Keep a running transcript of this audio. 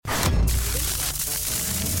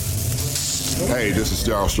Hey, this is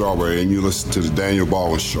Darryl Strawberry, and you listen to the Daniel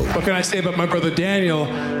Baldwin Show. What can I say about my brother Daniel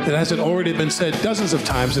that hasn't already been said dozens of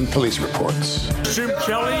times in police reports? Jim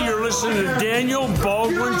Kelly, you're listening to Daniel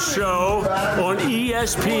Baldwin Show on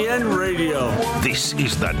ESPN Radio. This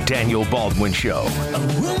is the Daniel Baldwin Show.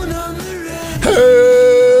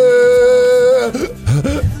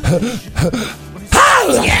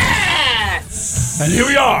 Yes! And here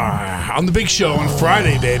we are on the big show on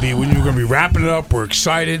Friday, baby. When we're going to be wrapping it up, we're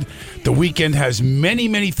excited. The weekend has many,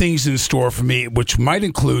 many things in store for me, which might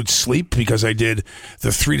include sleep because I did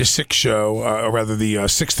the 3 to 6 show, or rather the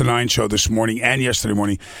 6 to 9 show this morning and yesterday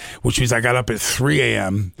morning, which means I got up at 3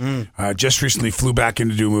 a.m. Just recently flew back in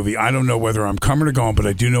to do a movie. I don't know whether I'm coming or going, but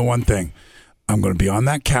I do know one thing. I'm going to be on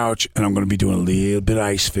that couch, and I'm going to be doing a little bit of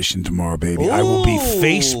ice fishing tomorrow, baby. Ooh. I will be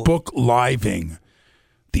Facebook Living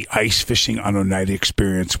the ice fishing on a night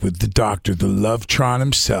experience with the doctor, the Lovetron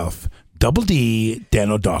himself, Double D,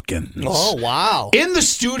 Daniel Dawkins. Oh, wow. In the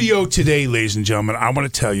studio today, ladies and gentlemen, I want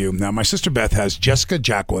to tell you, now my sister Beth has Jessica,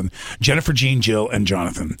 Jacqueline, Jennifer, Jean, Jill, and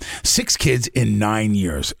Jonathan. 6 kids in 9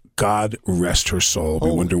 years. God rest her soul.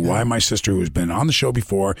 We wonder why my sister, who's been on the show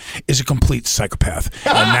before, is a complete psychopath.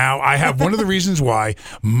 And now I have one of the reasons why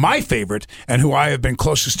my favorite, and who I have been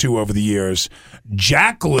closest to over the years,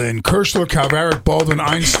 Jacqueline Kirschler, Calvaric, Baldwin,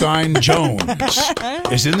 Einstein, Jones,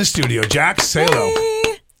 is in the studio. Jack, say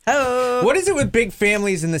hello. Hello. What is it with big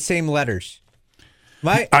families in the same letters?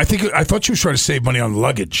 I thought she was trying to save money on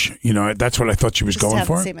luggage. You know, that's what I thought she was Just going have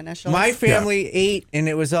for. The same initials. My family ate, and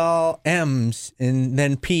it was all M's and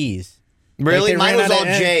then P's. Really? Like Mine was all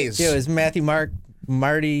J's. Yeah, it was Matthew, Mark,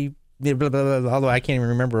 Marty, blah, blah, blah, blah, although I can't even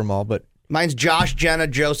remember them all. But mine's Josh, Jenna,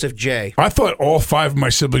 Joseph, Jay. I thought all 5 of my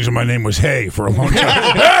siblings and my name was Hey for a long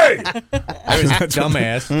time. Hey! I was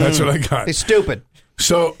dumbass. That's what I got. He's stupid.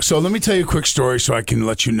 So let me tell you a quick story so I can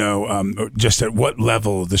let you know just at what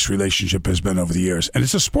level this relationship has been over the years. And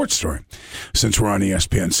it's a sports story since we're on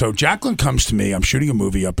ESPN. So Jacqueline comes to me. I'm shooting a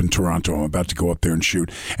movie up in Toronto. I'm about to go up there and shoot.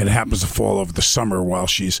 And it happens to fall over the summer while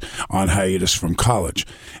she's on hiatus from college.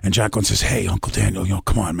 And Jacqueline says, hey, Uncle Daniel,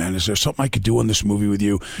 come on, man. Is there something I could do in this movie with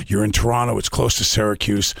you? You're in Toronto. It's close to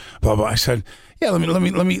Syracuse, blah, blah. I said, yeah, let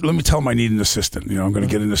me tell them I need an assistant. I'm going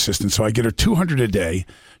to get an assistant. So I get her $200 a day.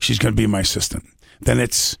 She's going to be my assistant. Then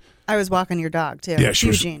I was walking your dog too. Yeah, she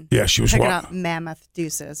Eugene. was picking up mammoth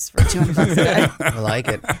deuces for $200 a day. I like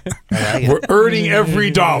it. We're earning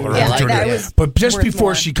every dollar. Yeah, but just before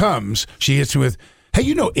more. she comes, she hits me with,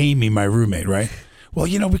 "Hey, Amy, my roommate, right? Well,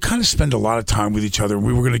 we kind of spend a lot of time with each other.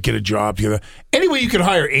 We were going to get a job together. Anyway, you could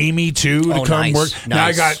hire Amy too to come work. Nice. Now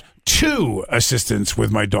I got 2 assistants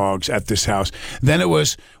with my dogs at this house. Then it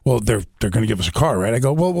was, well, they're going to give us a car, right? I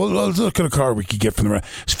go, well, let's look at a car we could get from the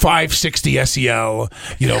 560 SEL,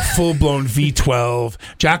 full blown V12.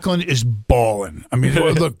 Jacqueline is balling. I mean,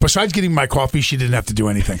 look, besides getting my coffee, she didn't have to do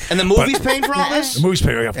anything. And the movie's paying for all this? The movie's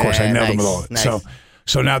paying, of course. I nailed them with all of it. Nice.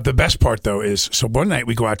 So now the best part, though, is one night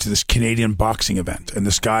we go out to this Canadian boxing event, and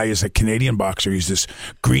this guy is a Canadian boxer. He's this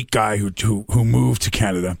Greek guy who moved to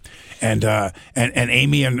Canada, and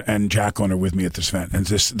Amy and Jacqueline are with me at this event, and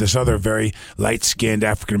this other very light-skinned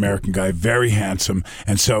African-American guy, very handsome,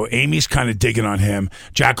 and so Amy's kind of digging on him.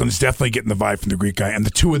 Jacqueline's definitely getting the vibe from the Greek guy, and the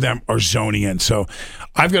two of them are zoning in. So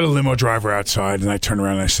I've got a limo driver outside, and I turn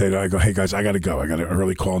around and I go, hey, guys, I got to go. I got an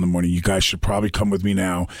early call in the morning. You guys should probably come with me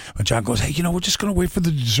now. And Jacqueline goes, hey, we're just going to wait for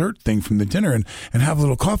the dessert thing from the dinner and have a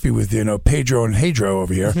little coffee with Pedro and Hadro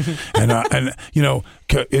over here. and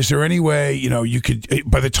is there any way you could,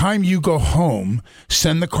 by the time you go home,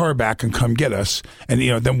 send the car back and come get us, and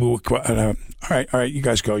then we'll all right, you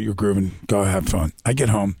guys go, you're grooving, go have fun. I get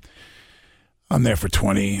home, I'm there for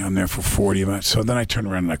 20, I'm there for 40 minutes. So then I turn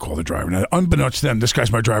around and I call the driver. Now, unbeknownst to them, this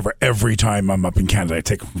guy's my driver every time I'm up in Canada. I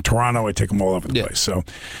take him from Toronto, I take him all over the place. So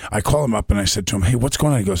I call him up and I said to him, hey, what's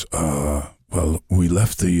going on? He goes, well, we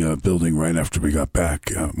left the building right after we got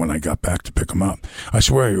back, when I got back to pick him up. I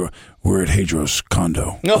said, where are you? We're at Hadro's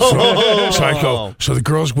condo. So I go, so the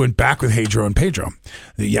girls went back with Hadro and Pedro.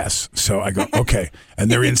 Yes. So I go, okay.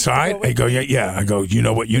 And they're inside? I go, yeah. I go, you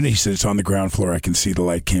know what unit? He said, it's on the ground floor. I can see the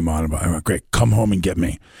light came on. I went, great, come home and get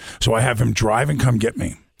me. So I have him drive and come get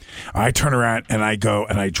me. I turn around and I go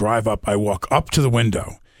and I drive up. I walk up to the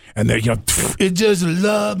window. And they're, it's just a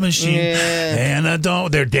love machine. Yeah. And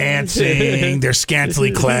they're dancing, they're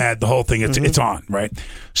scantily clad, the whole thing, it's on, right?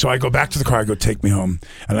 So I go back to the car, I go, take me home.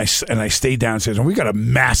 And I stay downstairs, and we got a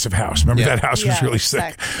massive house. Remember that house was really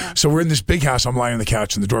sick. Yeah. So we're in this big house, I'm lying on the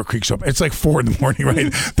couch, and the door creaks open. It's like 4 a.m,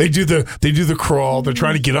 right? They do the crawl, they're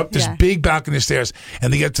trying to get up this big balcony stairs,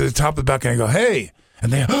 and they get to the top of the balcony, and I go, hey.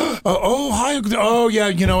 And they, oh, hi. Oh, yeah,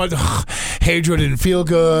 you know what? Hadro didn't feel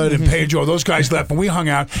good, and Pedro, those guys left, and we hung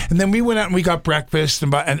out, and then we went out and we got breakfast,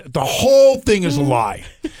 and the whole thing is a lie.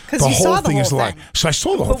 Because you saw the whole is a lie. thing. So I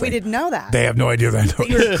saw the whole But we thing. didn't know that. They have no idea that I know. That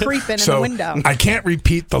you were creeping in the window. I can't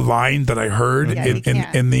repeat the line that I heard Yeah, you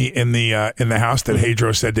can't. in the house that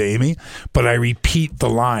Hadro said to Amy, but I repeat the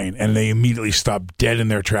line, and they immediately stopped dead in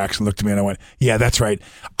their tracks and looked at me, and I went, "Yeah, that's right.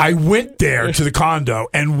 I went there to the condo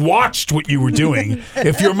and watched what you were doing.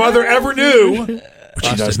 If your mother ever knew." Which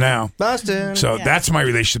she does now. Busted. So that's my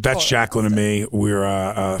relationship. That's Jacqueline and me.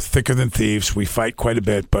 We're thicker than thieves. We fight quite a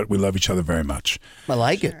bit, but we love each other very much. I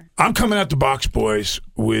like it. I'm coming out the box, boys,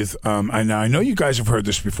 with I know you guys have heard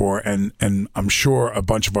this before, and I'm sure a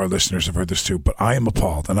bunch of our listeners have heard this too, but I am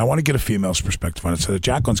appalled, and I want to get a female's perspective on it, so that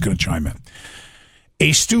Jacqueline's going to chime in.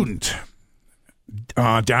 A student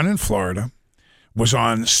down in Florida was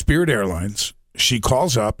on Spirit Airlines. She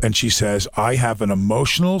calls up and she says, I have an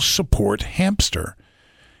emotional support hamster,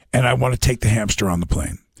 and I want to take the hamster on the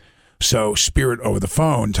plane. So Spirit over the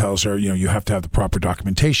phone tells her, you have to have the proper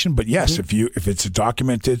documentation. But yes, if it's a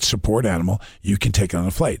documented support animal, you can take it on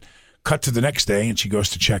the flight. Cut to the next day, and she goes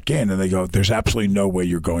to check in, and they go, there's absolutely no way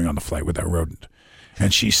you're going on the flight with that rodent.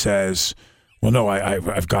 And she says, well, no,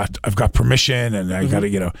 I've got permission, and I got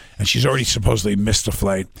to, and she's already supposedly missed the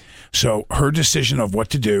flight. So her decision of what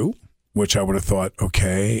to do, which I would have thought,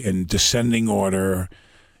 okay, in descending order,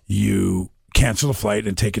 you cancel the flight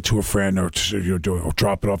and take it to a friend, or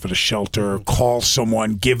drop it off at a shelter, call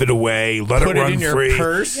someone, give it away, let Put it run in your free.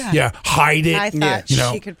 purse? Yeah, hide it. I thought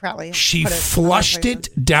she could probably. She put it flushed someplace.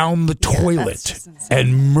 it down the that's toilet just insane.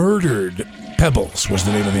 and murdered Pebbles was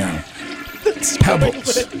the name of the animal.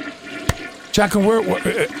 Pebbles. Jacqueline,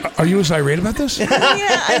 where are you as irate about this? Yeah,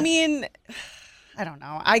 I mean, I don't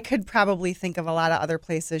know. I could probably think of a lot of other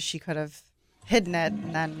places she could have hidden it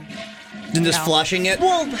and then. And just flushing it?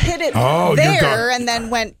 Well, hid it Oh, you're there done. and then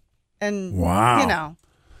went and, Wow.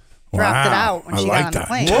 dropped it Wow. out when I she like got on the that.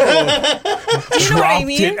 plane. Whoa. You know what I Dropped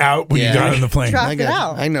mean? it out when you Yeah. got on the plane. Dropped I it got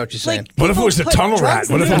out. it. I know what you're saying. What if it was a People put tunnel rat? drugs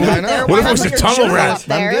What if in it- there. I know. what if it Why was not a put tunnel your rat? jewel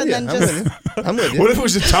up there and then just I'm with you. What if it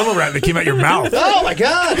was a tunnel rat that came out your mouth? Oh, my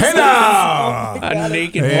God. Hey now! A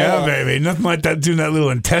naked Yeah, ball. baby. Nothing like that doing that little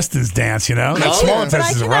intestines dance, That small yeah. But I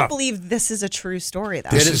intestines are cannot rough. believe this is a true story, though.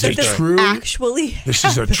 This is a That true. Actually, This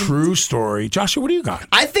is a true story. Joshua, what do you got?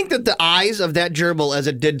 I think that the eyes of that gerbil, as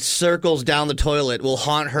it did circles down the toilet, will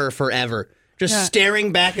haunt her forever. Just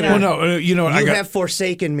staring back at her. Well, no, you know what? You have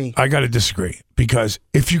forsaken me. I got to disagree, because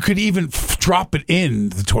if you could even drop it in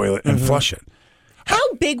the toilet and flush it.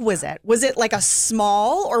 how big was it? Was it like a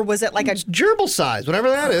small, or was it like a? Gerbil size, whatever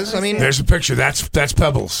that is. I mean, There's a picture. That's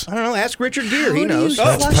Pebbles. I don't know. Ask Richard Gere. How He do knows. you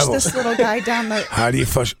That's flush Pebbles. this little guy down the? How do you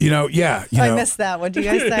flush? I missed that. What do you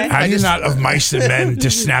guys say? How do you not, of mice and men, to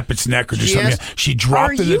snap its neck or do something? She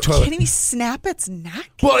dropped Are it in you the toilet. kidding me? Snap its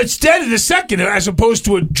neck? Well, it's dead in a second, as opposed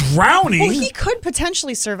to a drowning. Well, he could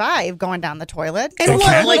potentially survive going down the toilet. And It what,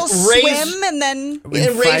 can? like Little raise, swim and then. and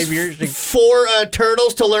raise 5 years, 4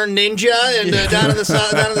 turtles to learn ninja and down in the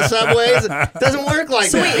subways? It doesn't work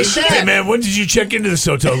like that. He's Hey dead. man, when did you check into this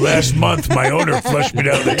hotel? Last month, my owner flushed me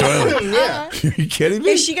down the toilet. Yeah. Are you kidding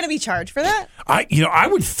me? Is she going to be charged for that? I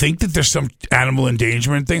would think that there's some animal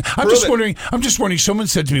endangerment thing. I'm Prove just it. wondering. Someone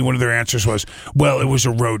said to me, one of their answers was, "Well, it was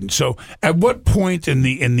a rodent." So, at what point in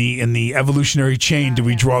the evolutionary chain do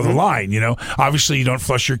we draw the line? Obviously, you don't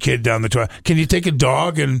flush your kid down the toilet. Can you take a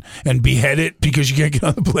dog and behead it because you can't get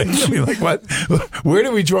on the plane? I mean, like what? Where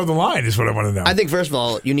do we draw the line? Is what I want to know. I think, first of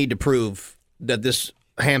all, you need to prove that this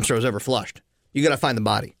hamster was ever flushed. You got to find the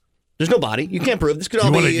body. There's no body. You can't prove this. Could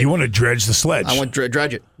all be. You want to dredge the sledge. I want to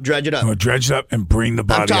dredge it. Dredge it up. I want to dredge it up and bring the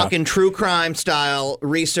body I'm talking true crime style.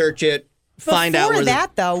 Research it. Find out Before where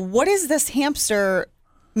that, though, what is this hamster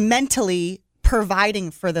mentally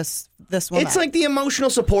providing for this woman? It's like the emotional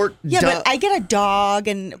support. yeah, but I get a dog,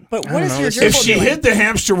 but what is your If gerbil she doing? hid the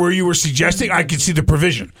hamster where you were suggesting, I could see the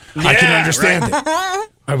provision. I can understand it.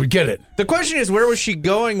 I would get it. The question is, where was she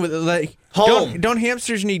going with it? Like, Home. Don't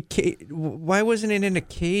hamsters need why wasn't it in a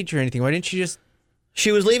cage or anything? Why didn't she just...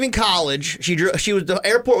 She was leaving college. The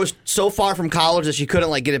airport was so far from college that she couldn't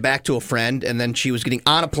get it back to a friend, and then she was getting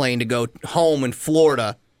on a plane to go home in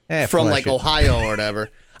Florida from flush it. Ohio or whatever.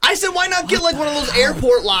 I said, why not get one of those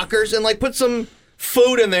airport lockers and put some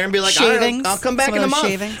food in there and be like, Shavings? I'll come back Some in a of those month.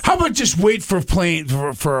 shavings? How about just wait for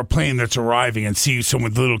a plane that's arriving and see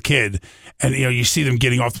someone with a little kid, and you see them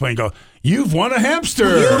getting off the plane and go, "You've won a hamster.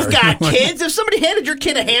 You've got kids. If somebody handed your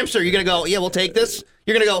kid a hamster, you're gonna go, yeah, we'll take this.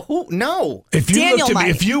 You're gonna go, who? No. If you Daniel looked at me, might.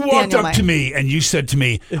 if you walked Daniel up might. to me and you said to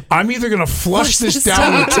me, "I'm either going to flush this this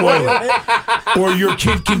down the toilet, or your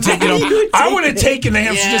kid can take it home," I would have taken the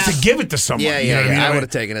hamster Yeah. just to give it to someone. Yeah, You know what I mean? I would have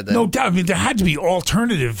taken it then. No doubt. I mean, there had to be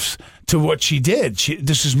alternatives to what she did.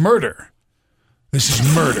 This is murder. This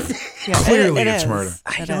is murder. Clearly, it's murder.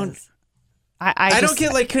 I don't just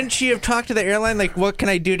get, like, couldn't she have talked to the airline? Like, what can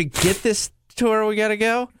I do to get this to where we got to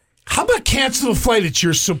go? How about cancel the flight? It's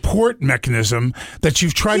your support mechanism that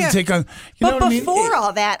you've tried to take on. But before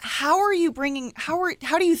all that, how are you bringing?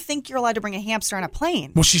 How do you think you're allowed to bring a hamster on a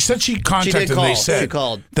plane? Well, she said she contacted. They said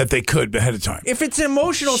that they could ahead of time. If it's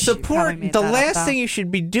emotional support, the last thing you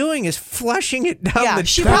should be doing is flushing it down the.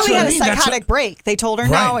 She probably had a psychotic break. They told her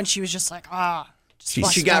no, and she was just like,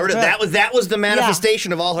 She got rid of that. That was the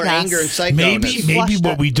manifestation of all her anger and psychosis. Maybe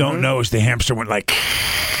what we don't know is the hamster went like,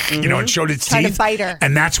 and showed its teeth, to bite her,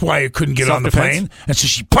 and that's why it couldn't get on the plane, and so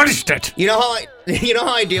she punished it. You know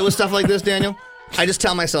how I deal with stuff like this, Daniel? I just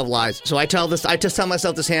tell myself lies. So I just tell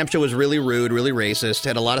myself this hamster was really rude, really racist,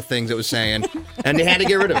 had a lot of things it was saying, and they had to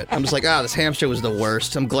get rid of it. I'm just like, this hamster was the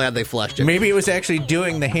worst. I'm glad they flushed it. Maybe it was actually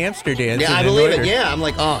doing the hamster dance. Yeah, I believe it. Yeah, I'm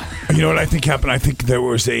like, You know what I think happened? I think there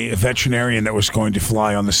was a veterinarian that was going to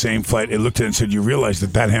fly on the same flight. It looked at it and said, you realize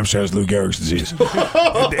that hamster has Lou Gehrig's disease.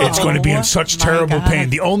 It's going to be in such terrible pain.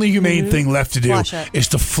 The only humane thing left to do is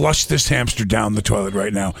to flush this hamster down the toilet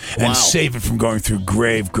right now and save it from going through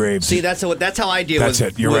grave. See, that's how I deal with it. That's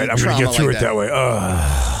it. You're right. I'm going to get through it that way.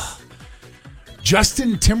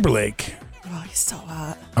 Justin Timberlake. Oh, he's so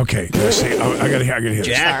hot. Okay, let's see. I got to hear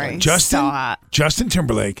this. Sorry. Justin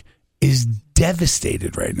Timberlake is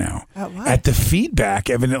devastated right now at the feedback.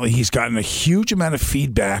 Evidently, he's gotten a huge amount of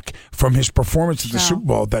feedback from his performance at the Super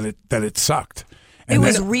Bowl that it sucked. And it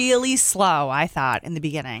was really slow, I thought, in the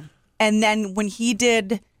beginning. And then when he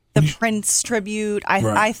did the Prince tribute,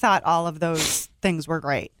 I thought all of those things were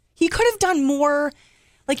great. He could have done more.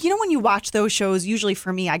 Like, when you watch those shows, usually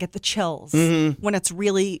for me, I get the chills when it's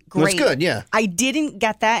really great. That's good, yeah. I didn't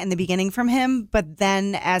get that in the beginning from him, but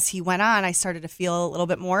then as he went on, I started to feel a little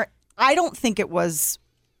bit more. I don't think it was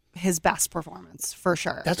his best performance, for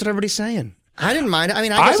sure. That's what everybody's saying. I didn't mind it. I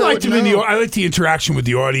mean, I liked him I liked the interaction with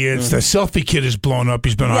the audience. The selfie kid has blown up.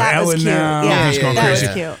 He's been on Ellen now. Yeah, he's going crazy.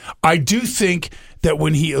 Was cute. I do think that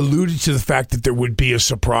when he alluded to the fact that there would be a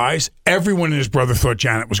surprise, everyone and his brother thought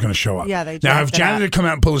Janet was going to show up. Yeah, they now, if Janet had come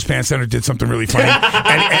out and pulled his pants down or did something really funny,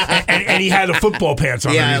 and he had a football pants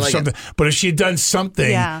on, but if she had done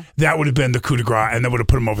something, that would have been the coup de grace, and that would have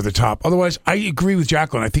put him over the top. Otherwise, I agree with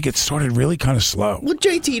Jacqueline. I think it started really kind of slow. Well,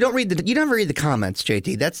 JT, you never read the comments,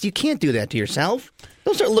 JT. You can't do that to yourself.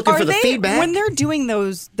 Don't start looking for the feedback. When they're doing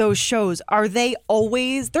those shows, are they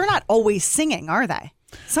always? They're not always singing, are they?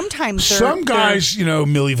 Sometimes some guys,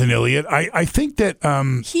 Milli Vanilli. I think that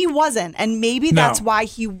he wasn't, and maybe that's why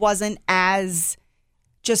he wasn't as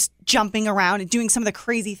just jumping around and doing some of the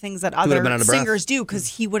crazy things that other singers do, because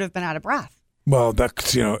he would have been out of breath. Well,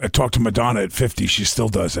 that's I talked to Madonna at 50. She still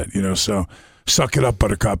does it. So suck it up,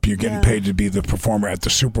 Buttercup. You're getting paid to be the performer at the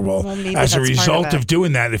Super Bowl. Well, as a result of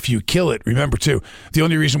doing that, if you kill it, remember too, the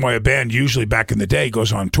only reason why a band usually back in the day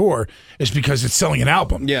goes on tour is because it's selling an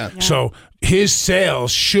album. Yeah. So his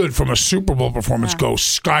sales should, from a Super Bowl performance, go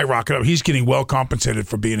skyrocket up. He's getting well compensated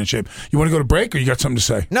for being in shape. You want to go to break, or you got something to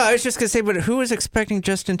say? No, I was just going to say, but who was expecting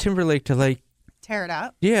Justin Timberlake to tear it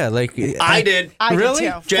up? Yeah, I did. I really?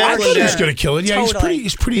 did too. Jacqueline He's going to kill it. Yeah, Totally.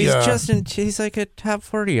 he's pretty. He's like a top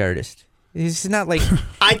 40 artist. He's not like.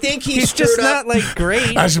 I think he's just not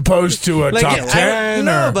great. As opposed to a top 10.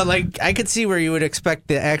 But I could see where you would expect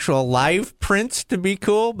the actual live Prince to be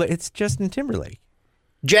cool, but it's Justin Timberlake.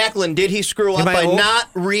 Jacqueline, did he screw up by not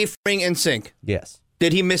re-fring in sync? Yes.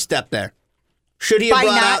 Did he misstep there? Should he have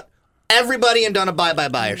brought out everybody and done a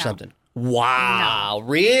bye or something? Wow, No.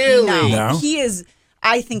 really? No. He is.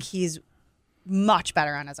 I think he's much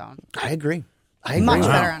better on his own. I agree. Much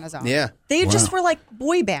better on his own. Yeah. They just were like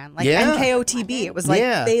boy band, like NKOTB. It was like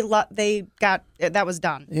they got that was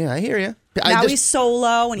done. Yeah, I hear you. Now he's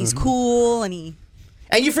solo and he's cool and he.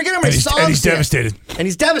 And you forget how many songs. And he's devastated. And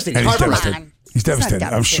he's devastated. He's devastated.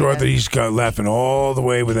 I'm sure that he's laughing all the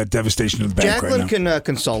way with that devastation in the bank right now. Jacqueline can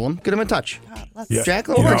console him. Get him in touch.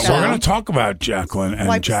 Jacqueline, we're going to talk about Jacqueline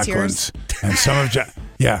and Jacqueline's and some of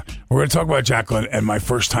we're going to talk about Jacqueline and my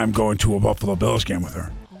first time going to a Buffalo Bills game with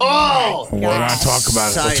her. Oh, we're going to talk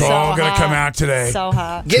about it. It's all going to come out today. So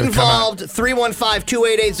hot. Get involved.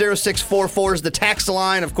 315-288-0644 is the text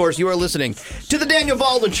line. Of course, you are listening to the Daniel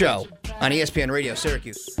Baldwin Show on ESPN Radio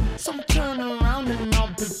Syracuse. So turn around and I'll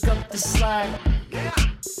pick up the slack.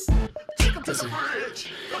 Take up this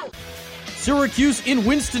bridge. Syracuse in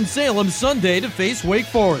Winston-Salem Sunday to face Wake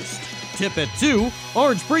Forest. Tip at 2,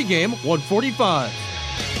 Orange pregame 1:45.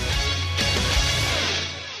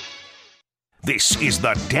 This is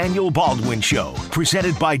the Daniel Baldwin Show,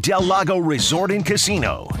 presented by Del Lago Resort and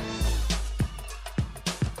Casino.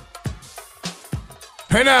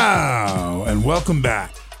 Hey now, and welcome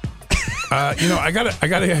back. I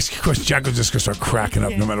gotta ask you a question. Jack was just gonna start cracking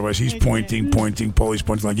up no matter what. He's pointing. Paulie's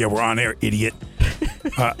pointing like, yeah, we're on air, idiot.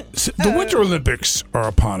 So the Winter Olympics are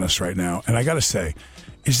upon us right now, and I gotta say,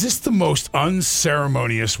 is this the most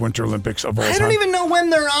unceremonious Winter Olympics of all time? I don't even know when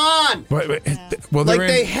they're on. Well,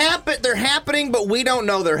 they're happening, but we don't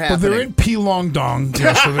know they're happening. Well, they're in Pyeongdong,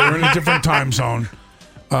 so they're in a different time zone.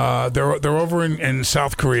 They're over in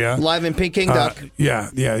South Korea. Live in Peking Duck. Yeah,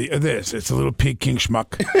 it is. It's a little Peking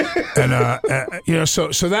schmuck. And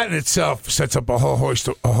so that in itself sets up a whole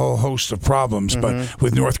host of problems. But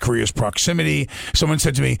with North Korea's proximity, someone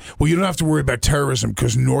said to me, "Well, you don't have to worry about terrorism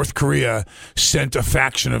because North Korea sent a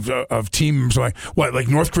faction of teams." Like what? Like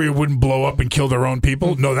North Korea wouldn't blow up and kill their own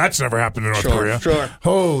people? No, that's never happened in North Korea. Sure.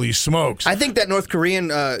 Holy smokes! I think that North Korean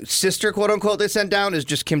sister, quote unquote, they sent down is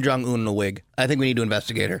just Kim Jong Un in a wig. I think we need to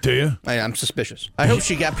investigate her. Do you? I'm suspicious. I hope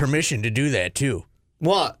she got permission to do that, too.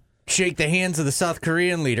 What? Shake the hands of the South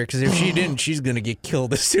Korean leader, because if she didn't, she's going to get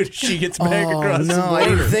killed as soon as she gets back across the border. I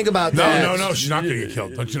didn't think about that. No, she's not going to get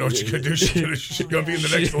killed. Don't you know what she's going to do? She's going to be in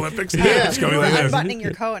the next Olympics. Yeah. It's going to be like this. Unbuttoning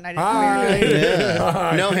your coat, and I didn't know you were doing it.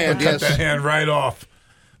 Yeah. No hand, They'll cut that hand right off.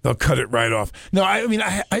 They'll cut it right off. No, I mean,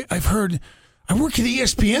 I've heard... I work at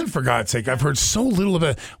ESPN, for God's sake. I've heard so little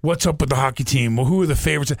about what's up with the hockey team. Well, who are the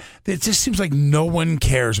favorites? It just seems like no one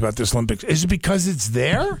cares about this Olympics. Is it because it's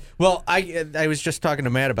there? Well, I was just talking to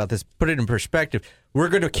Matt about this. Put it in perspective. We're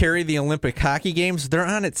going to carry the Olympic hockey games. They're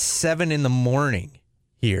on at 7 in the morning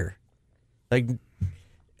here. Like,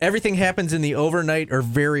 everything happens in the overnight or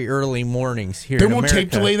very early mornings here. They in won't America.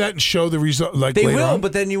 tape delay that and show the result. Like they later will, on?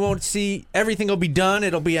 but then you won't see. Everything will be done.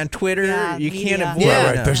 It'll be on Twitter. Yeah, you media. can't avoid.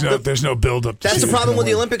 Yeah. Right. There's no build up. That's the problem with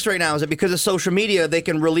the Olympics right now, is that because of social media, they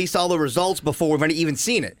can release all the results before we've even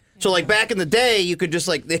seen it. So, like, back in the day, you could just,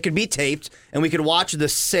 like, they could be taped, and we could watch the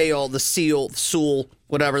Seoul,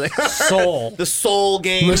 whatever they are. The Seoul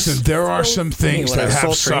games. Listen, there are some things that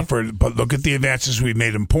have suffered, but look at the advances we've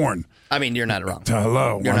made in porn. I mean, you're not wrong.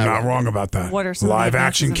 Hello. I'm not wrong about that. What are some live of the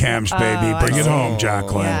action advances cams, baby. Bring it home,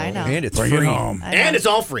 Jacqueline. Yeah, I know. And it's Bring free. it home. And it's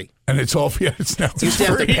all free. And it's all free. It's now You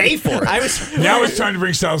still have to pay for it. now it's time to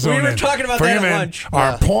bring Salzone in. We were talking about Bring that him at in. lunch.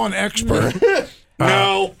 Our porn expert.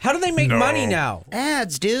 No. How do they make money now?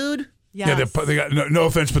 Ads, dude. Yeah, they got no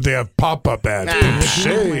offense, but they have pop-up ads.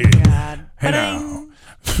 Oh my God. Hey now,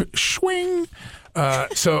 swing.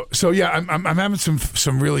 So yeah, I'm having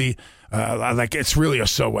some really like it's really a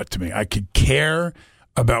so what to me. I could care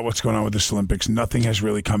about what's going on with this Olympics. Nothing has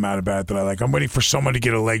really come out about it that I like. I'm waiting for someone to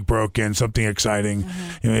get a leg broken, something exciting.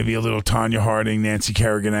 Maybe a little Tanya Harding, Nancy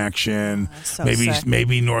Kerrigan action. So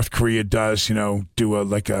maybe North Korea does do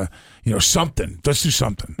something. Let's do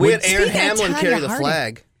something. We had Erin Speaking of Hamlin Tanya carry the Harding.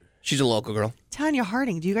 flag. She's a local girl. Tanya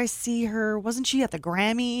Harding, do you guys see her? Wasn't she at the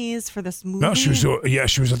Grammys for this movie? No, she was at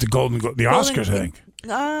the the Oscars, I think.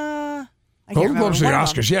 I can't Golden Globes, the remember. One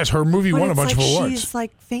of them. Oscars. Yes, her movie But won a it's bunch like of awards. She's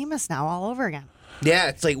like famous now all over again. Yeah,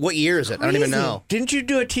 it's like, what year is it? I don't even know. Didn't you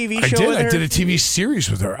do a TV I show did. with her? I did a TV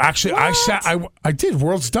series with her. Actually, I did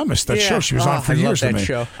World's Dumbest. That Yeah. show she was on for I love years that with me.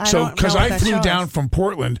 show. I So don't because know what I that flew show down is. from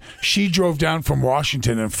Portland, she drove down from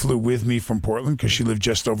Washington and flew with me from Portland because she lived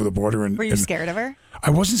just over the border. Were you scared of her?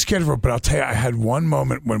 I wasn't scared of her, but I'll tell you, I had one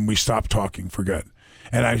moment when we stopped talking for good.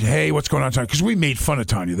 And hey, what's going on, Tanya? Because we made fun of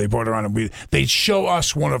Tanya. They brought her on, and they'd show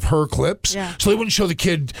us one of her clips. Yeah. So they wouldn't show the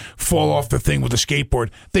kid fall off the thing with the skateboard.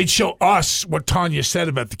 They'd show us what Tanya said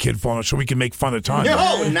about the kid falling off, so we could make fun of Tanya.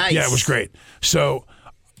 Oh, nice. Yeah, it was great. So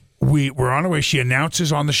we're on our way. She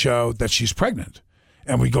announces on the show that she's pregnant.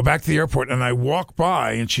 And we go back to the airport, and I walk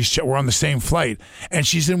by, and we're on the same flight, and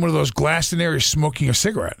she's in one of those glassed areas smoking a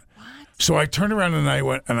cigarette. What? So I turned around, and I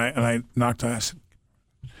went, and I knocked on. I said,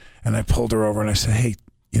 and I pulled her over, and I said, hey,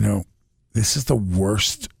 this is the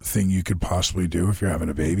worst thing you could possibly do if you're having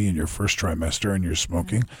a baby in your first trimester and you're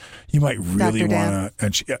smoking. You might really want to.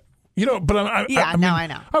 And she, but I mean, I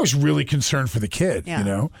know. I was really concerned for the kid.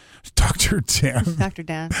 Yeah. Dr. Dan. Dr.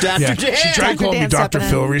 Dan. Dr. Dan. She tried to call me Dan Dr. stepping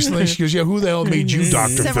Phil in. recently. She goes, yeah, who the hell made you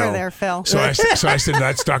Dr. Simmer Phil? there, Phil. So I said,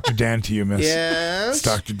 that's Dr. Dan to you, miss. Yes. It's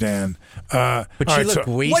Dr. Dan. But she looked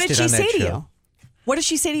wasted What did she on say that to show. you? What did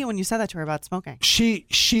she say to you when you said that to her about smoking? She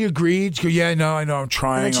agreed. She goes, yeah, no, I know, I'm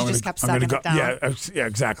trying. And then she I'm just gonna, kept I'm gonna sucking go. it down. Yeah,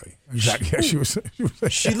 exactly. Yeah, she was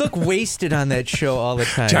She looked wasted on that show all the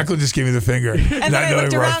time. Jacqueline just gave me the finger. And then I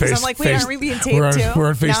looked around because I'm like, wait, aren't we being taped we're on, too? We're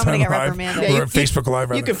on FaceTime Now I'm gonna get Live. reprimanded. We're on Facebook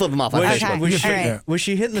Live. You can flip them off on Was Facebook. Okay. All right. Was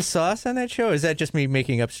she hitting the sauce on that show? Or is that just me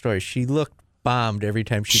making up stories? She looked bombed every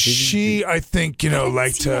time she did. She, I think,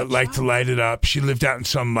 liked to light it up. She lived out in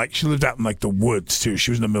the woods too.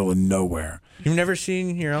 She was in the middle of nowhere. You've never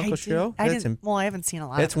seen your uncle's show? I haven't seen a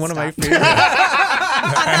lot. That's of one of my stuff. favorites.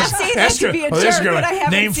 I'm not saying that to be a jerk, but I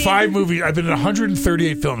haven't Name seen 5 movies. I've been in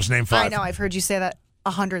 138 films. Name 5. I know. I've heard you say that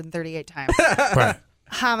 138 times. Right.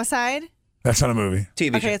 Homicide. That's not a movie.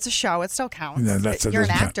 TV Okay, show. it's a show. It still counts. No, You're an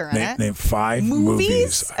actor in it. Name 5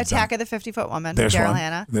 Movies. I've Attack done. of the 50-Foot Woman. There's Daryl one.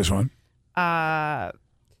 Hannah. There's one.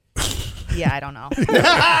 Yeah, I don't know.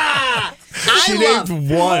 She named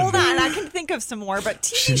one. Hold on, I can think of some more, but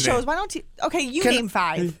TV shows. Why don't you? Okay, you name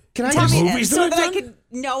 5. Can I Tell just me movies so that that I I've could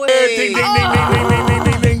know Ding, it. ding, ding, ding, ding, ding,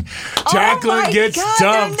 ding, ding. Jacqueline gets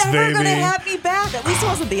dumped, they're never baby. gonna have me back. At least it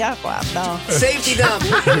wasn't the F word, though. Safety dump.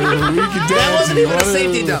 That wasn't even a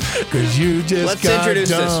safety dump. Because you just Let's got introduce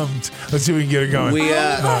this. dumped. Let's see if we can get it going. We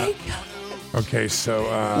Okay, so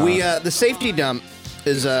the safety dump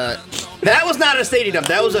is that was not a safety dump.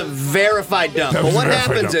 That was a verified dump. That But was a what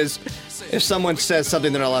verified happens dump. is if someone says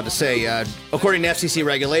something they're not allowed to say, according to FCC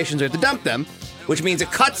regulations, they have to dump them, which means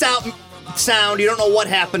it cuts out sound. You don't know what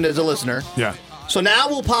happened as a listener. yeah. So now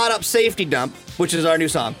we'll pot up Safety Dump, which is our new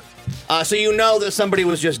song. So you know that somebody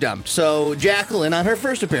was just dumped. So Jacqueline, on her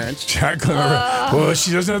first appearance. Jacqueline, well,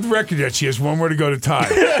 she doesn't have the record yet. She has one more to go to tie.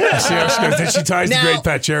 See how she goes. Then she ties Now, the great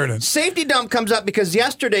Pat Sheridan. Safety Dump comes up because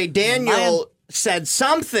yesterday Daniel said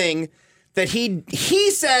something that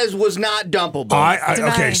he says was not dumpable.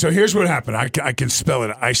 Okay, so here's what happened. I can spell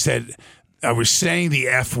it. I was saying the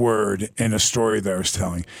F word in a story that I was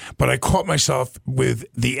telling, but I caught myself with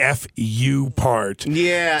the FU part.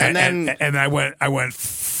 Yeah, and then I went,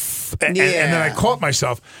 and then I caught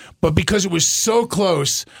myself. But because it was so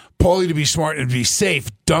close, Paulie, to be smart and be safe,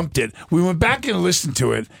 dumped it. We went back and listened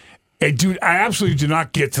to it. And dude, I absolutely do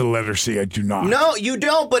not get to the letter C. I do not. No, you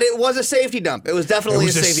don't, but it was a safety dump. It was definitely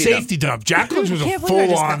a safety dump. Jacqueline's was a Can't believe I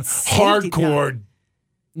just full-on, got safety hardcore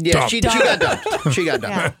Yeah, dump. she got dumped. She got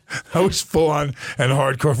dumped. Yeah. That was full-on and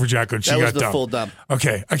hardcore for Jacqueline. She That was got the dumped. full dump.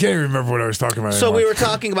 Okay, I can't even remember what I was talking about So anymore. we were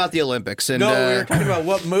talking about the Olympics. And, No, we were talking about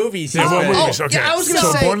what movies. Yeah, what he's been in. movies? Okay, yeah, I was gonna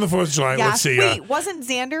so say- Born on the 4th of July. Yeah. Let's see. Wait, wasn't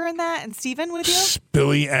Xander in that and Steven with you?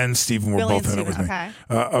 Billy and Steven were Billy both and in it with me. Steven,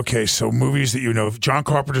 Okay, so movies that you know. John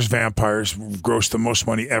Carpenter's Vampires grossed the most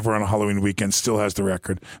money ever on a Halloween weekend. Still has the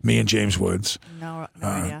record. Me and James Woods. No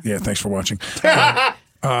idea. Yeah, thanks for watching.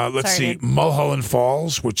 Let's Sorry, see. dude. Mulholland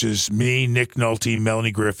Falls, which is me, Nick Nolte,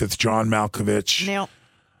 Melanie Griffith, John Malkovich. Nope.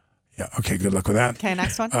 Yeah, okay, good luck with that. Okay,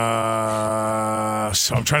 next one. So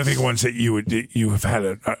I'm trying to think of ones that you have had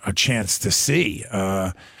a chance to see.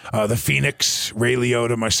 The Phoenix, Ray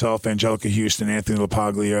Liotta, myself, Angelica Houston, Anthony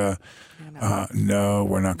LaPaglia. No,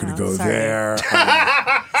 we're not going to go sorry. there.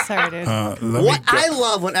 Sorry, dude. What I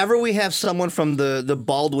love whenever we have someone from the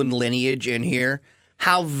Baldwin lineage in here,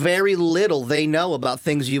 how very little they know about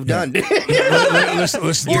things you've done. Listen,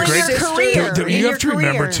 Or the in your career. you In have to your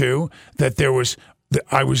remember career. too that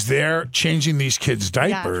I was there changing these kids'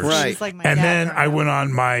 diapers, Right. He's like my and dad then growing I up. went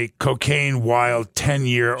on my cocaine wild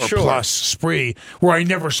 10-year or Sure. plus spree where I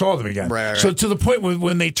never saw them again. Right. So to the point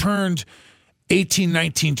when they turned 18,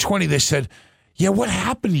 19, 20, they said, yeah, what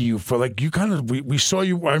happened to you for we saw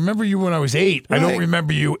you. I remember you when I was 8. I don't Right.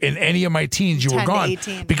 remember you in any of my teens. You were 10 to gone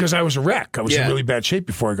 18. because I was a wreck. I was in Yeah. really bad shape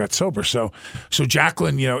before I got sober. So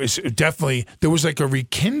Jacqueline, is definitely, there was like a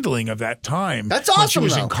rekindling of that time. That's when she awesome,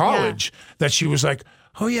 was though. in college that she was like,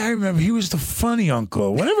 oh yeah, I remember he was the funny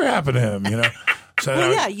uncle. Whatever happened to him, So Well,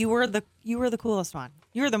 that yeah, was- you were the coolest one.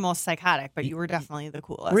 You were the most psychotic, but you were definitely the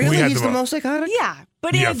coolest. Really? had He's the the mo- most psychotic? Yeah,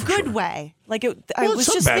 but in Yeah, a for good sure. way. Like it Well, was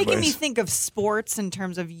some just bad making me ways. think of sports in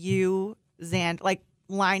terms of you, like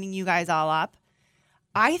lining you guys all up.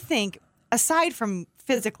 I think aside from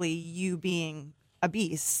physically you being a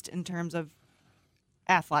beast in terms of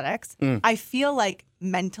athletics, I feel like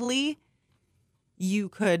mentally you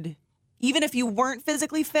could, even if you weren't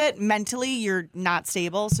physically fit, mentally you're not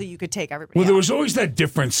stable, so you could take everybody Well, there out. was always that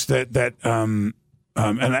difference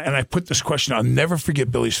and I put this question. I'll never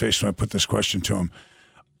forget Billy's face when I put this question to him.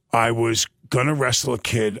 I was gonna wrestle a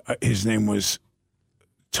kid. His name was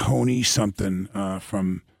Tony something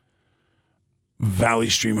from Valley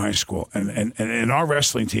Stream High School, and in our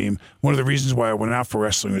wrestling team, one of the reasons why I went out for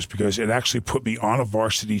wrestling was because it actually put me on a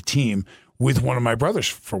varsity team with one of my brothers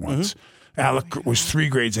for once. Alec was 3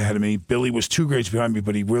 grades ahead of me. Billy was 2 grades behind me,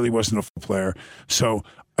 but he really wasn't a full player. So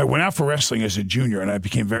I went out for wrestling as a junior, and I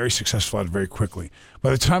became very successful at it very quickly. By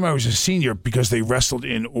the time I was a senior, because they wrestled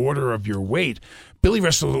in order of your weight, Billy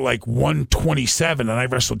wrestled at like 127, and I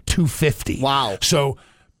wrestled 250. Wow. So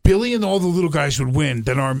Billy and all the little guys would win.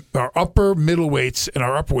 Then our upper middleweights and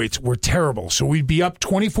our upperweights were terrible. So we'd be up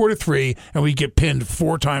 24-3, and we'd get pinned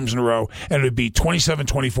 4 times in a row, and it would be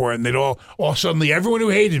 27-24, and they'd all suddenly, everyone who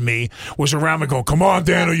hated me was around me going, come on,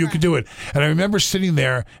 Daniel, you can do it. And I remember sitting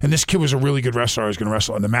there, and this kid was a really good wrestler. I was going to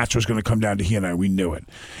wrestle, and the match was going to come down to he and I. We knew it.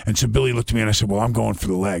 And so Billy looked at me, and I said, well, I'm going for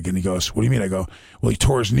the leg. And he goes, what do you mean? I go, well, he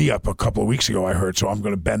tore his knee up a couple of weeks ago, I heard, so I'm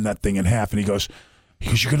going to bend that thing in half. And he goes,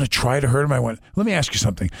 you're going to try to hurt him? I went, let me ask you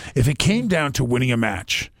something. If it came down to winning a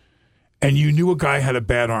match and you knew a guy had a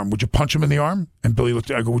bad arm, would you punch him in the arm? And Billy looked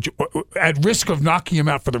at me, I go, would you, at risk of knocking him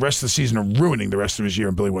out for the rest of the season and ruining the rest of his year?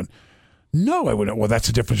 And Billy went, no, I wouldn't. Well, that's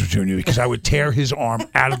the difference between you, because I would tear his arm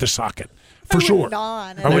out of the socket. For sure.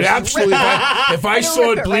 I would absolutely. If I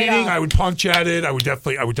saw it bleeding, I would punch at it. I would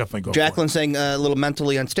definitely go. Jacqueline's saying a little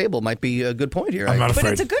mentally unstable might be a good point here. I'm not afraid.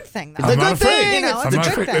 But it's a good thing, though. I'm not afraid. You know, I'm not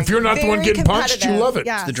afraid. If you're not the one getting punched, you love it.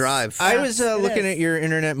 Yes. It's the drive. I was looking at your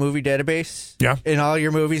Internet Movie Database. Yeah. In all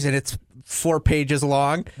your movies, and it's 4 pages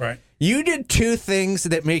long. Right. You did 2 things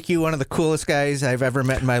that make you one of the coolest guys I've ever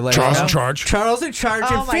met in my life. Charles in Charge. Charles in Charge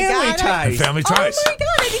and Family Ties. And Family Ties. Oh my God!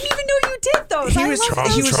 I didn't even know you did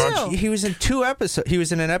those. He was in 2 episodes. He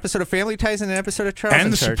was in an episode of Family Ties and an episode of Charles and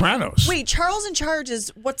in The Charge. Sopranos. Wait, Charles in Charge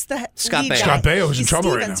is what's the Scott lead Baio. guy? Scott Baio is in He's trouble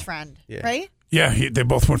right Steven's now. friend, Yeah. right? Yeah, they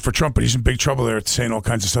both went for Trump, but he's in big trouble there saying all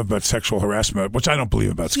kinds of stuff about sexual harassment, which I don't believe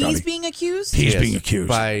about Scotty. He's being accused? He's being accused.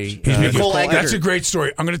 By Nicole Eggert. That's a great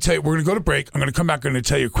story. I'm going to tell you, we're going to go to break. I'm going to come back. I'm going to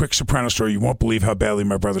tell you a quick Soprano story. You won't believe how badly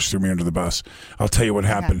my brothers threw me under the bus. I'll tell you what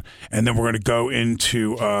happened. And then we're going to go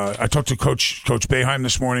into, I talked to Coach Boeheim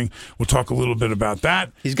this morning. We'll talk a little bit about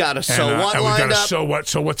that. He's got a and, so what and we've got lined a up.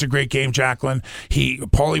 So what's a great game, Jacqueline.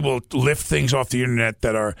 Paulie will lift things off the internet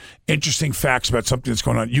that are interesting facts about something that's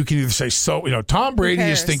going on. You can either say, Tom Brady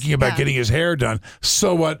is thinking about getting his hair done,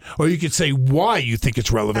 so what? Or you could say why you think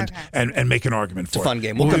it's relevant and make an argument for it. It's a fun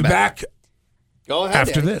game. We'll be back Go ahead,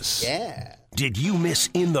 after Danny. this. Yeah. Did you miss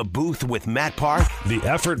In the Booth with Matt Park? The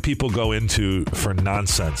effort people go into for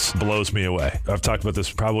nonsense blows me away. I've talked about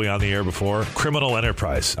this probably on the air before. Criminal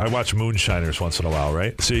enterprise. I watch Moonshiners once in a while,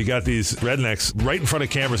 right? So you got these rednecks right in front of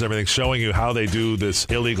cameras, everything, showing you how they do this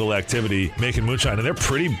illegal activity, making moonshine. And they're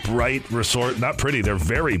pretty bright, they're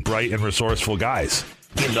very bright and resourceful guys.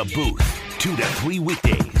 In the Booth, 2 to 3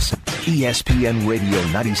 weekdays. ESPN Radio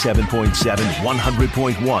 97.7,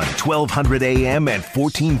 100.1, 1200 AM and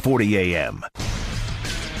 1440 AM.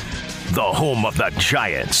 The home of the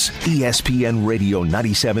Giants. ESPN Radio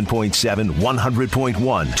 97.7, 100.1,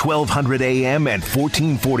 1200 AM and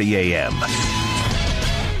 1440 AM.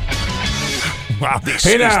 Wow. This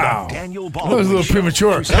Hey is now. the Daniel That Baldwin was a little Show,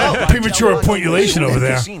 premature. presented by Premature Lago punctuation Resort over and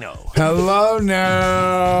there. Casino. Hello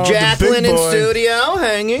now. Jacqueline the big in boy. studio,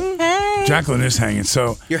 hanging. Hey. Jacqueline is hanging.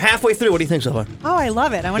 So You're halfway through. What do you think so far? Oh, I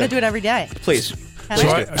love it. I want to do it every day. Please.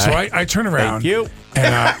 I turn around. Thank you.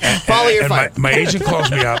 Follow your And fire. my agent calls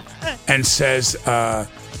me up and says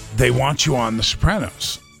they want you on The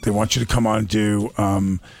Sopranos. They want you to come on and do.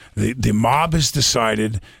 The mob has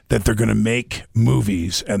decided that they're going to make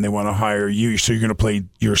movies and they want to hire you. So you're going to play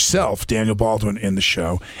yourself, Daniel Baldwin, in the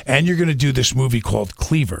show, and you're going to do this movie called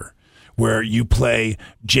Cleaver, where you play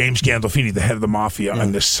James Gandolfini, the head of the mafia,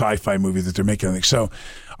 on this sci-fi movie that they're making. So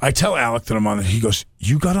I tell Alec that I'm on it. He goes,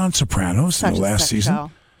 "You got on Sopranos in the last season?"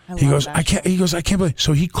 Show. He goes, "I can't." He goes, "I can't believe."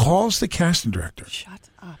 So he calls the casting director, Shut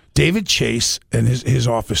up. David Chase, and his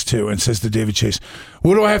office too, and says to David Chase,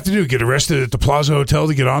 "What do I have to do? Get arrested at the Plaza Hotel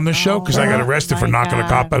to get on this show? Because I got arrested for knocking a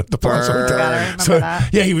cop out at the Plaza Gotta Hotel." remember So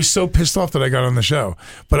that. yeah, he was so pissed off that I got on the show.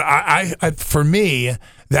 But I for me,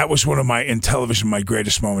 that was one of my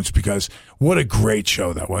greatest moments, because what a great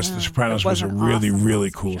show that was. The Sopranos was a really,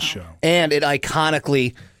 really cool show. And it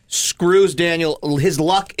iconically screws Daniel. His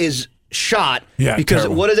luck is shot. Yeah, because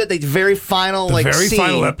terrible. what is it? The very final scene.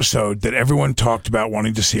 Final episode that everyone talked about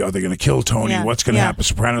wanting to see. Are they going to kill Tony? Yeah. What's going to happen?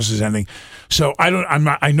 Sopranos is ending. So I know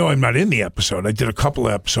I'm not in the episode. I did a couple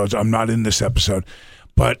of episodes. I'm not in this episode.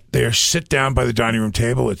 But they sit down by the dining room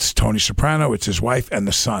table. It's Tony Soprano. It's his wife and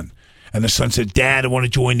the son. And the son said, "Dad, I want to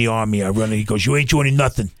join the army." He goes, "You ain't joining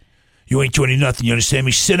nothing. You ain't joining nothing. You understand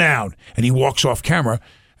me? Sit down." And he walks off camera.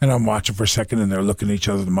 And I'm watching for a second, and they're looking at each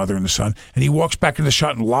other, the mother and the son. And he walks back in the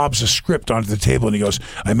shot and lobs a script onto the table, and he goes,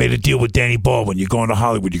 "I made a deal with Danny Baldwin. You're going to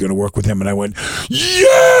Hollywood. You're going to work with him." And I went,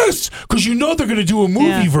 "Yes!" Because they're going to do a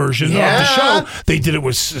movie version of the show. They did it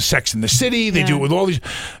with Sex and the City. They do it with all these.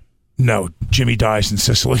 No, Jimmy dies in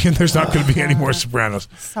Sicily, and there's not going to be any more Sopranos.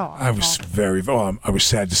 So I was I was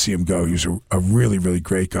sad to see him go. He was a really, really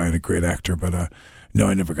great guy and a great actor, but no,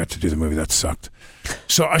 I never got to do the movie. That sucked.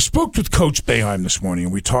 So I spoke with Coach Boeheim this morning,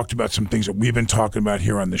 and we talked about some things that we've been talking about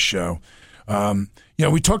here on the show.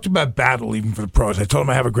 We talked about Battle even for the pros. I told him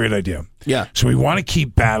I have a great idea. Yeah. So we want to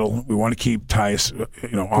keep Battle. We want to keep Tyus,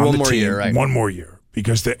 on One the more team. year, right. One more year.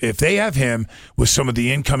 Because if they have him with some of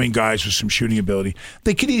the incoming guys with some shooting ability,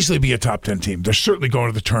 they could easily be a top 10 team. They're certainly going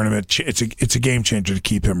to the tournament. It's a game changer to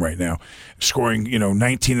keep him right now. Scoring,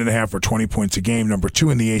 19 and a half or 20 points a game, number 2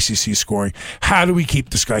 in the ACC scoring. How do we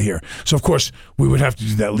keep this guy here? So, of course, we would have to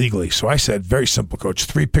do that legally. So I said, very simple, Coach.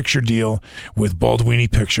 3-picture deal with Baldwini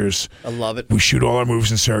Pictures. I love it. We shoot all our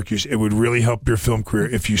moves in Syracuse. It would really help your film career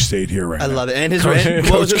if you stayed here right now. I love it. And his Coach,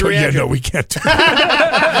 what was his reaction? Yeah, no, we can't do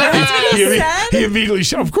that. he immediately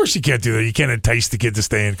of course you can't do that. You can't entice the kid to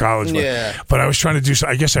stay in college. But I was trying to do so.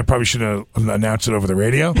 I guess I probably should have announced it over the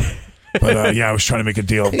radio. But I was trying to make a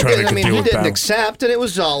deal. He didn't accept, and it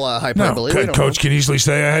was all hyperbole. No, Coach can easily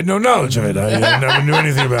say I had no knowledge of it. I never knew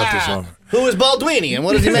anything about this offer. Who is Baldwini, and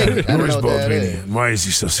what does he make? Who is Baldwini, and why is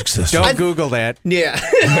he so successful? Don't Google that. Yeah.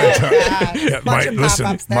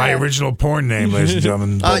 My original porn name, ladies and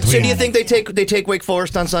gentlemen. So do you think they take Wake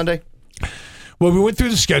Forest on Sunday? Well, we went through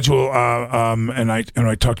the schedule, and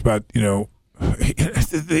I talked about,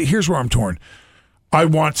 here's where I'm torn. I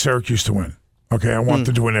want Syracuse to win. Okay, I want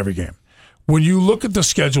them to win every game. When you look at the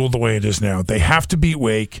schedule the way it is now, they have to beat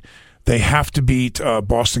Wake, they have to beat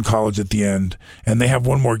Boston College at the end, and they have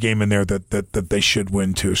one more game in there that they should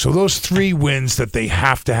win too. So those 3 wins that they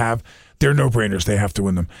have to have, they're no-brainers. They have to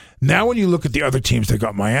win them. Now when you look at the other teams, they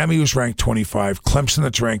got Miami, who's ranked 25, Clemson,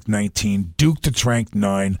 that's ranked 19, Duke, that's ranked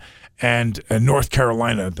 9, and North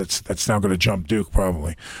Carolina, that's now going to jump Duke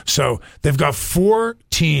probably. So they've got 4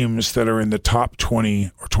 teams that are in the top 20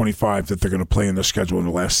 or 25 that they're going to play in their schedule in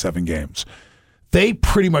the last 7 games. They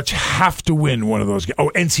pretty much have to win one of those games. Oh,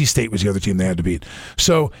 NC State was the other team they had to beat.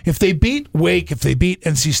 So if they beat Wake, if they beat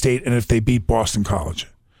NC State, and if they beat Boston College,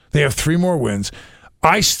 they have 3 more wins.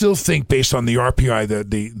 I still think, based on the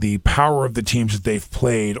RPI, the power of the teams that they've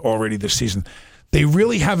played already this season, they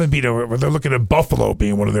really haven't beat over. They're looking at Buffalo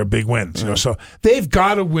being one of their big wins. So they've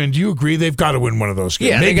got to win. Do you agree? They've got to win one of those games.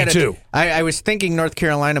 Yeah, maybe 2. I was thinking North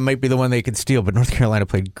Carolina might be the one they could steal, but North Carolina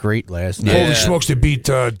played great last night. Holy smokes, they beat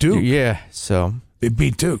Duke. Yeah, so they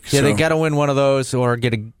beat Duke. Yeah, they got to win one of those or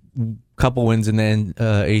get a couple wins in the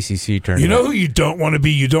ACC tournament. You know who you don't want to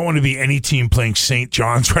be? You don't want to be any team playing St.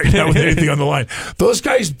 John's right now with anything on the line. Those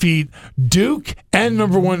guys beat Duke and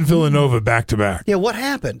number 1 Villanova back to back. Yeah, what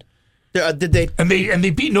happened? Did they? And they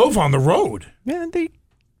beat Nova on the road. Yeah,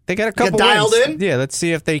 they got a couple dialed wins. in. Yeah, let's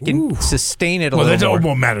see if they can sustain it a well, little more. That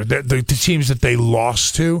won't matter. The teams that they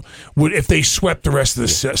lost to would, if they swept the rest of the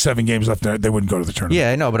 7 games left, they wouldn't go to the tournament.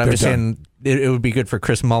 Yeah, I know, but I'm just saying it would be good for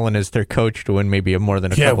Chris Mullen as their coach to win maybe more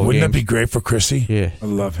than a couple Yeah, games. wouldn't that be great for Chrissy? Yeah, I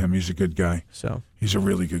love him. He's a good guy. So he's a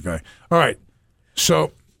really good guy. All right,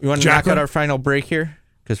 so you want to knock out our final break here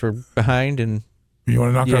because we're behind and. You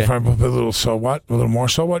want to knock out a little so what? A little more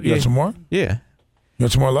so what? You got some more? Yeah. You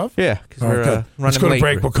got some more love? Yeah. All right, good. Let's go to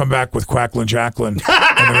break. We'll come back with Quacklin' Jacqueline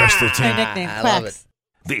and the rest of the team. My nickname, I love it.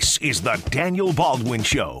 This is the Daniel Baldwin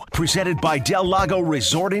Show, presented by Del Lago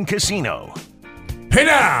Resort and Casino. Hey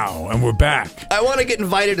now, and we're back. I want to get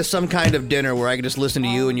invited to some kind of dinner where I can just listen to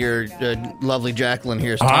you and your lovely Jacqueline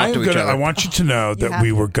here talk to each other. I want you to know that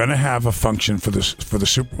we were going to have a function for the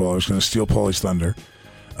Super Bowl. I was going to steal Paulie's thunder.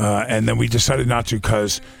 And then we decided not to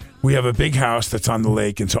because we have a big house that's on the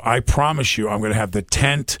lake. And so I promise you I'm going to have the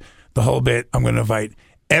tent, the whole bit. I'm going to invite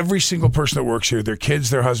every single person that works here, their kids,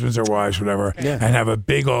 their husbands, their wives, whatever, and have a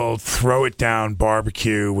big old throw-it-down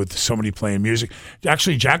barbecue with somebody playing music.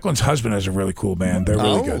 Actually, Jacqueline's husband has a really cool band. They're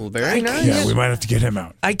really good. Oh, very nice. Yeah, we might have to get him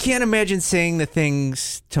out. I can't imagine saying the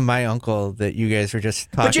things to my uncle that you guys were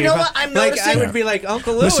just talking about. But you know what? I'm noticing. I would be like,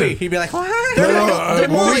 Uncle Louie. Listen, he'd be like, what?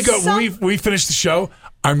 When we finish the show,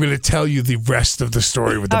 I'm going to tell you the rest of the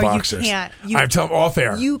story with the boxers. You can't. I'm telling off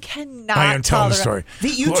air. You cannot. I am telling the story.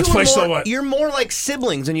 You two are more, you're more like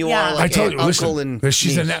siblings than you are like I told you, uncle listen, and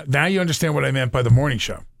she's now you understand what I meant by the morning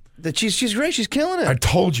show. That she's great. She's killing it. I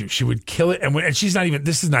told you she would kill it, and she's not even.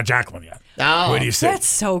 This is not Jacqueline yet. Oh, what do you say? That's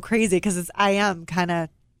so crazy because I am kind of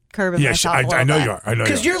curbing myself. I know you are. I know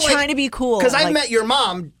because you are. you're like, trying to be cool. Because I met your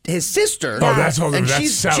mom, his sister. Oh, that's all good. And That's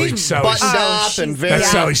she's Sally. buttoned up and very.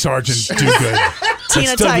 That's Sally Sargent. Do good.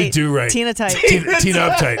 Tina tight. do right. Tina tight. Tina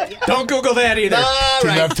uptight. Don't Google that either.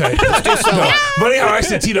 Tina uptight. No, funny how I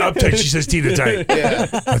said Tina uptight. She says Tina tight. Yeah.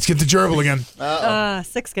 Let's get the gerbil again.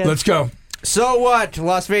 6 good. Let's go. So what?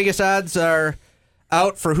 Las Vegas odds are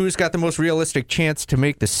out for who's got the most realistic chance to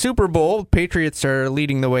make the Super Bowl. Patriots are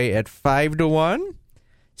leading the way at 5-1.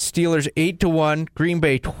 Steelers 8-1. Green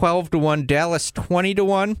Bay 12-1. Dallas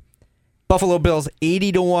 20-1. Buffalo Bills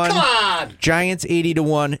 80-1. Come on! Giants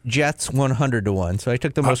 80-1. Jets 100-1. So I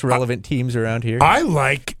took the most relevant teams around here. I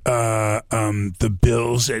like the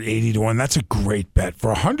Bills at 80-1. That's a great bet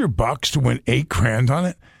for $100 to win $8,000 on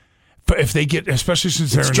it. But if they get, especially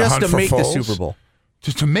since they're in the hunt for Foles, just to make the Super Bowl,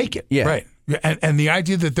 just to make it, yeah, right. And the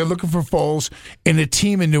idea that they're looking for Foles in a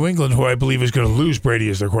team in New England who I believe is going to lose Brady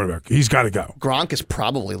as their quarterback. He's got to go. Gronk is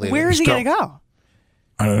probably leaving. Where is he going to go?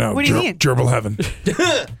 I don't know. What do you mean? Gerbil heaven.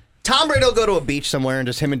 Tom Brady will go to a beach somewhere and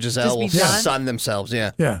just him and Giselle will done? sun themselves.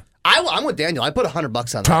 Yeah. Yeah. I'm with Daniel. I put $100 on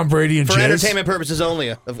that. Tom Brady and for Jizz? entertainment purposes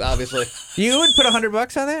only, obviously. You would put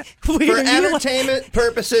 $100 on that? For entertainment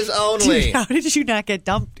purposes only. Dude, how did you not get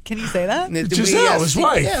dumped? Can you say that? Giselle, his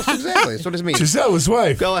wife. Yes, exactly. That's what it means. Giselle, his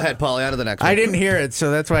wife. Go ahead, Paulie. On to the next one. I didn't hear it,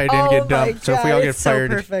 so that's why I didn't get dumped. So if we all get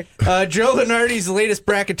fired. Perfect. Joe Lunardi's latest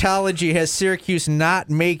bracketology has Syracuse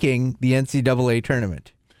not making the NCAA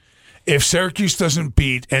tournament. If Syracuse doesn't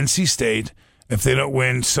beat NC State, if they don't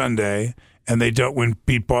win Sunday, and they don't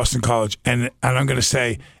beat Boston College, and I'm going to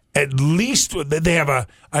say at least they have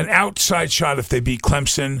an outside shot if they beat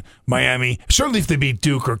Clemson, Miami. Certainly if they beat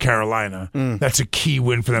Duke or Carolina, that's a key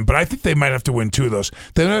win for them. But I think they might have to win two of those.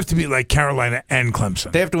 They don't have to beat like Carolina and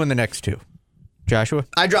Clemson. They have to win the next two. Joshua?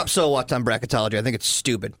 I dropped so what on bracketology. I think it's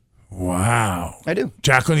stupid. Wow. I do.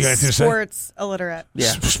 Jacqueline, you got anything to say? Sports illiterate.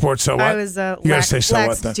 Yeah. Sports, so what? I was a you gotta say so what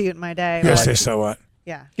lax then. student my day. You gotta say so what.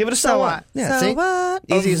 Yeah. Give it a so what. Yeah, so see? what?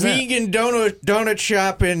 Easy A as that. vegan donut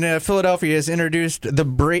shop in Philadelphia has introduced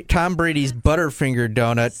the Tom Brady's Butterfinger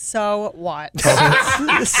donut. So what?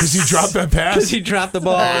 Because he dropped that pass? Because he dropped the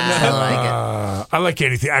ball. I like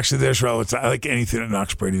anything. Actually, there's relevance. I like anything that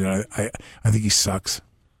knocks Brady down. I think he sucks.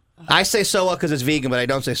 I say so what because it's vegan, but I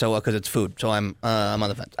don't say so what because it's food. So I'm on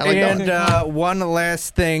the fence. I like And one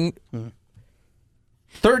last thing.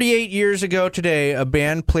 38 years ago today, a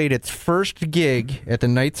band played its first gig at the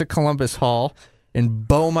Knights of Columbus Hall in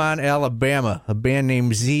Beaumont, Alabama. A band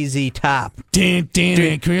named ZZ Top. Can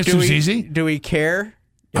we get some ZZ? Do we care?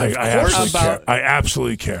 I absolutely care. I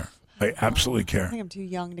absolutely care. I absolutely care. I think I'm too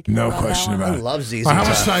young to care. No about question that one. about it. I love ZZ Well, how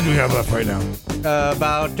much Top. time do we have left right now?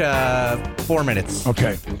 About 4 minutes.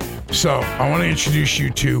 Okay. So I want to introduce you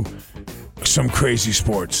to some crazy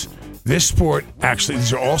sports. This sport, actually,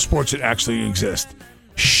 these are all sports that actually exist.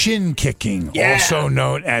 Shin kicking, also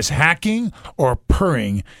known as hacking or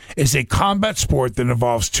purring, is a combat sport that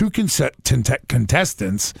involves two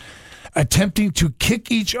contestants attempting to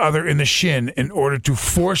kick each other in the shin in order to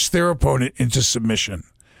force their opponent into submission.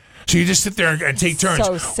 So you just sit there and take turns.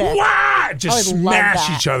 So sick. Wah! Just I would love smash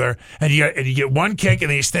that. each other, and you get one kick, and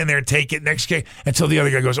then you stand there and take it. Next kick until the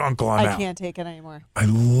other guy goes, "Uncle, I'm out." I can't take it anymore. I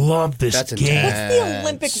love this That's game. intense. What's the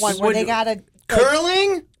Olympic one where they got a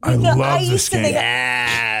Curling? I love this game.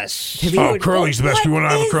 Yes. Curling's the best. We want to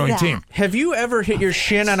have a is curling that? team. Have you ever hit your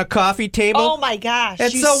shin on a coffee table? Oh my gosh!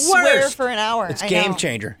 It's you the swear worst. for an hour. It's I game know.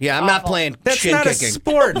 changer. Yeah, I'm not playing That's shin not kicking. a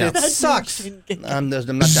sport. It sucks. I'm not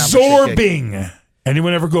down for shin kicking. Zorbing.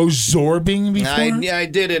 Anyone ever go zorbing before? I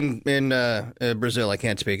did in Brazil. I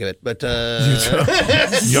can't speak of it, but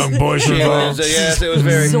Young boys were it involved. was, yes, it was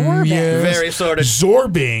very very sorted.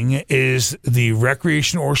 Zorbing is the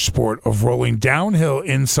recreation or sport of rolling downhill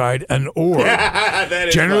inside an orb. That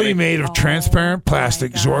is Generally funny. made of transparent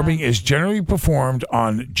plastic, zorbing is generally performed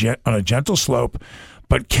on a gentle slope,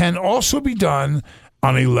 but can also be done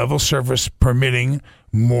on a level surface, permitting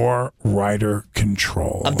more rider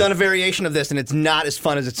control. I've done a variation of this, and it's not as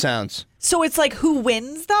fun as it sounds. So it's like who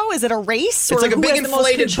wins though? Is it a race? It's or like a who big has the most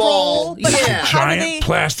inflated control? ball. But Yeah. how do Giant they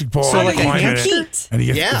plastic ball. So like a climb in it. compete? And you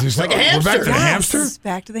get, Yeah, there's like a We're back to hamster. the hamster? Yes,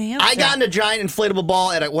 back to the hamster. I got in a giant inflatable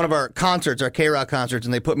ball at one of our concerts, our K-Rock concerts,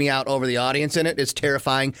 and they put me out over the audience in it. It's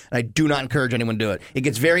terrifying, and I do not encourage anyone to do it. It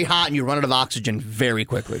gets very hot, and you run out of oxygen very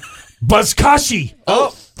quickly. Buzzkashi.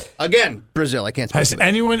 Oh, again, Brazil. I can't speak Has of it.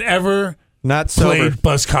 anyone ever Not sober. played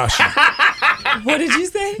Buzzkashi? What did you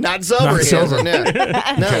say? Not sober. Not he sober. isn't,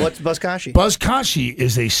 yeah. No, what's Buzzkashi? Buzzkashi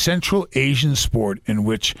is a Central Asian sport in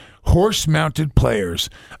which horse-mounted players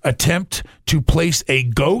attempt to place a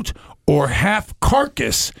goat or half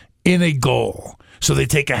carcass in a goal. So they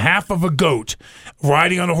take a half of a goat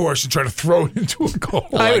riding on a horse and try to throw it into a goal.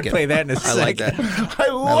 I would play that in a I second. like that.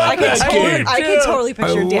 I love that game. I can totally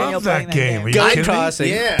picture I Daniel love playing that game. Are you Gun kidding me? tossing.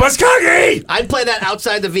 Yeah. Buzzkashi! I'd play that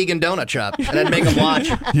outside the vegan donut shop, and I'd make them watch.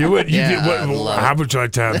 You would. Yeah, You I'd would love how it. would you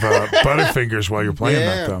like to have Butterfingers while you're playing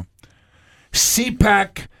Yeah. that, though?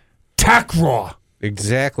 CPAC Takraw.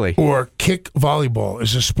 Exactly. Or kick volleyball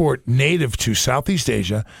is a sport native to Southeast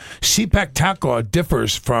Asia. Sepak takraw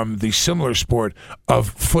differs from the similar sport of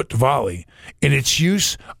foot volley in its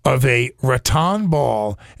use of a rattan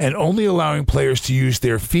ball and only allowing players to use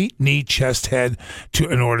their feet, knee, chest, head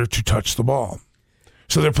in order to touch the ball.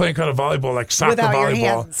 So they're playing kind of volleyball, like soccer Without your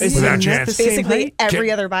volleyball, hands. without your hands. Basically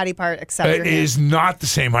every other body part except your It is not the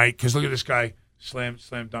same height because look at this guy. Slam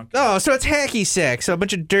dunk. Oh, so it's hacky sack. So a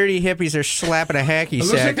bunch of dirty hippies are slapping a hacky It looks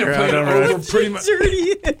sack like they're around. playing over pretty much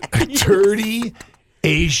dirty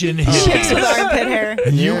Asian hippies. with armpit hair.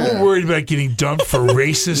 And you were worried about getting dumped for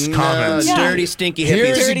racist comments. Dirty, stinky hippies.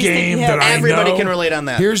 Here's a game that I know. Everybody can relate on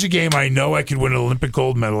that. Here's a game I know I could win an Olympic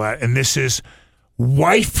gold medal at, and this is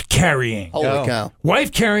wife carrying. Holy cow.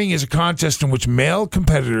 Wife carrying is a contest in which male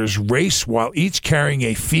competitors race while each carrying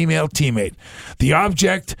a female teammate. The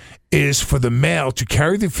object is for the male to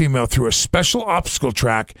carry the female through a special obstacle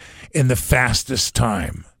track in the fastest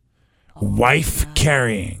time. Wife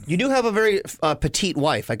carrying. You do have a very petite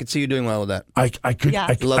wife. I could see you doing well with that. I could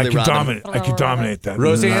Lovely Robin. dominate that.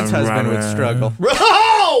 Roseanne's husband would struggle.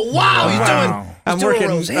 Oh, wow. He's doing I'm working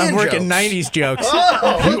jokes. 90s jokes.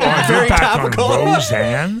 You are Very back topical. on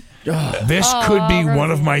Roseanne. This could be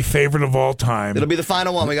one of my favorite of all time. It'll be the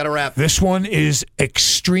final one. We got to wrap. This one is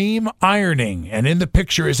extreme ironing, and in the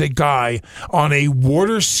picture is a guy on a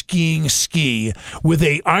water skiing ski with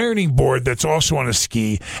a ironing board that's also on a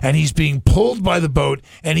ski, and he's being pulled by the boat,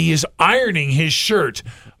 and he is ironing his shirt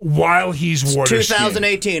while he's water skiing.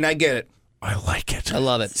 2018. I get it. I like it. I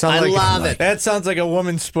love it. Sounds I like- love it. That sounds like a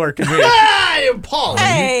woman's sport to me. Hey, Paul.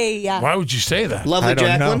 Hey. Why would you say that? Lovely I don't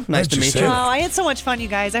Jacqueline. know. Nice Why'd to you meet say you. Oh, that? I had so much fun, you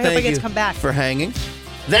guys. I hope I Thank get you to come back. for hanging.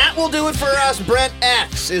 That will do it for us. Brent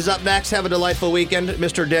X is up next. Have a delightful weekend,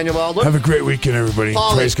 Mr. Daniel Baldwin. Have a great weekend, everybody.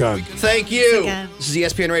 Paulie, Praise God. Thank you. again. This is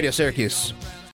ESPN Radio Syracuse.